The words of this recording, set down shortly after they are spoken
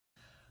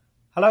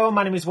Hello,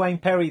 my name is Wayne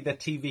Perry, the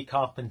TV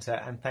Carpenter,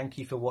 and thank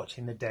you for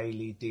watching the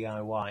Daily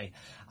DIY.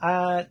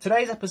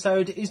 Today's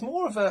episode is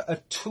more of a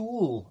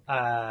tool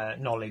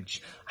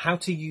knowledge, how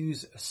to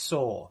use a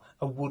saw,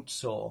 a wood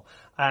saw.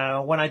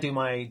 When I do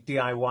my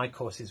DIY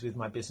courses with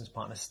my business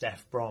partner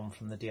Steph Brom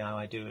from the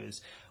DIY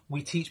Doers,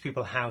 we teach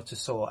people how to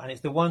saw, and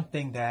it's the one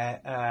thing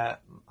that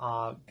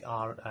our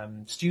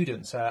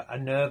students are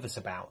nervous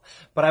about.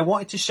 But I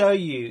wanted to show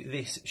you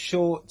this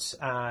short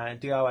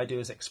DIY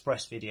Doers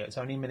Express video. It's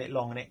only a minute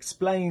long and it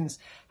explains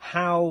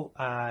how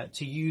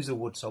to use a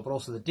wood saw, but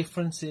also the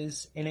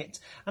differences in it,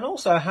 and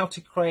also how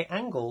to create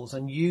angles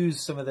and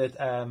use some of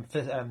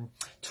the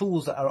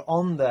tools that are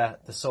on the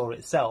saw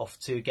itself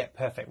to get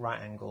perfect right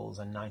angles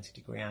and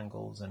 90-degree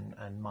angles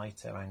and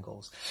mitre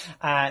angles.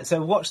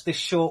 So watch this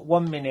short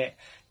 1 minute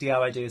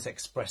DIY Doers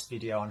Express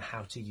video on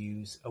how to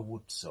use a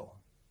wood saw.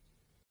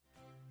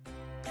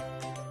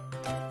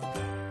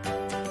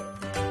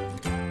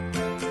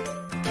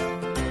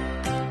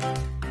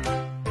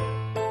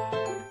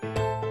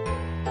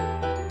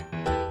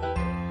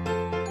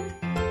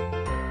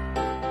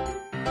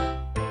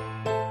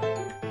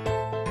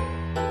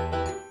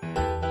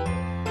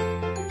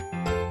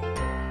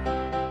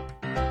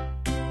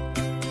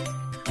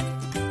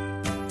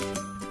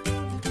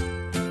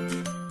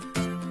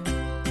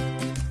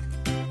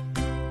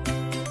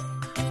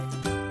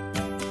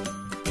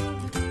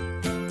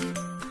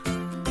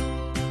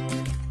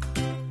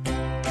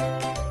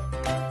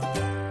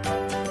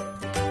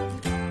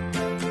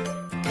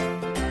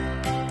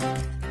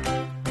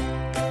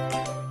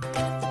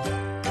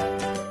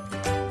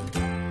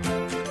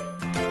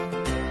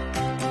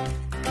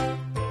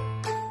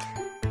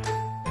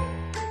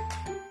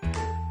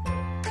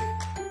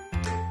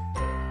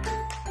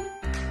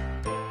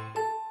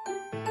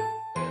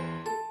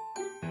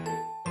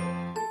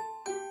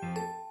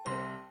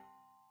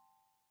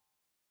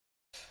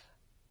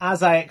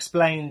 As I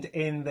explained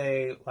in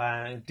the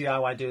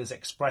DIY Doers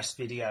Express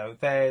video,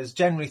 there's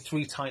generally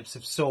 3 types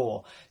of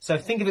saw. So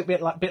think of it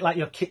a bit like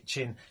your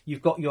kitchen.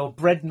 You've got your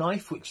bread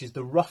knife, which is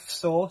the rough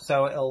saw,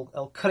 so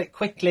it'll cut it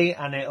quickly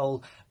and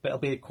it'll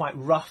be quite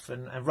rough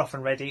and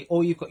ready.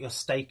 Or you've got your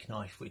steak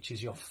knife, which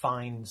is your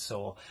fine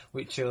saw,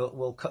 which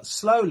will cut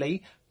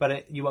slowly,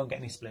 but you won't get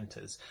any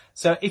splinters.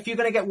 So if you're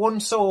going to get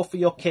one saw for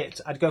your kit,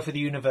 I'd go for the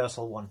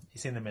universal one.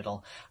 It's in the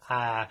middle.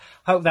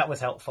 Hope that was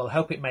helpful.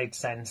 Hope it made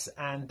sense.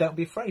 And don't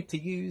be afraid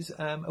to use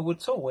a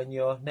wood saw when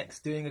you're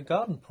next doing a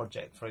garden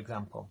project, for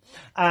example.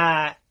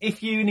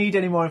 If you need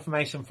any more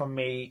information from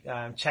me,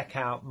 check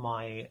out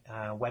my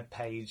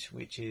webpage,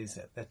 which is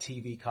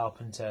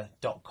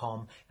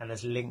thetvcarpenter.com, and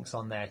there's links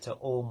on there to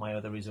all my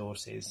other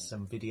resources,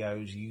 some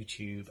videos,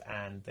 YouTube,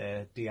 and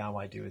the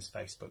DIY Doers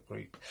Facebook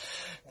group.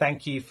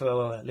 Thank you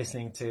for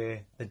listening to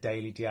the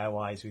Daily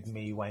DIYs with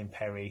me, Wayne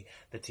Perry,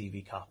 the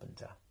TV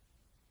Carpenter.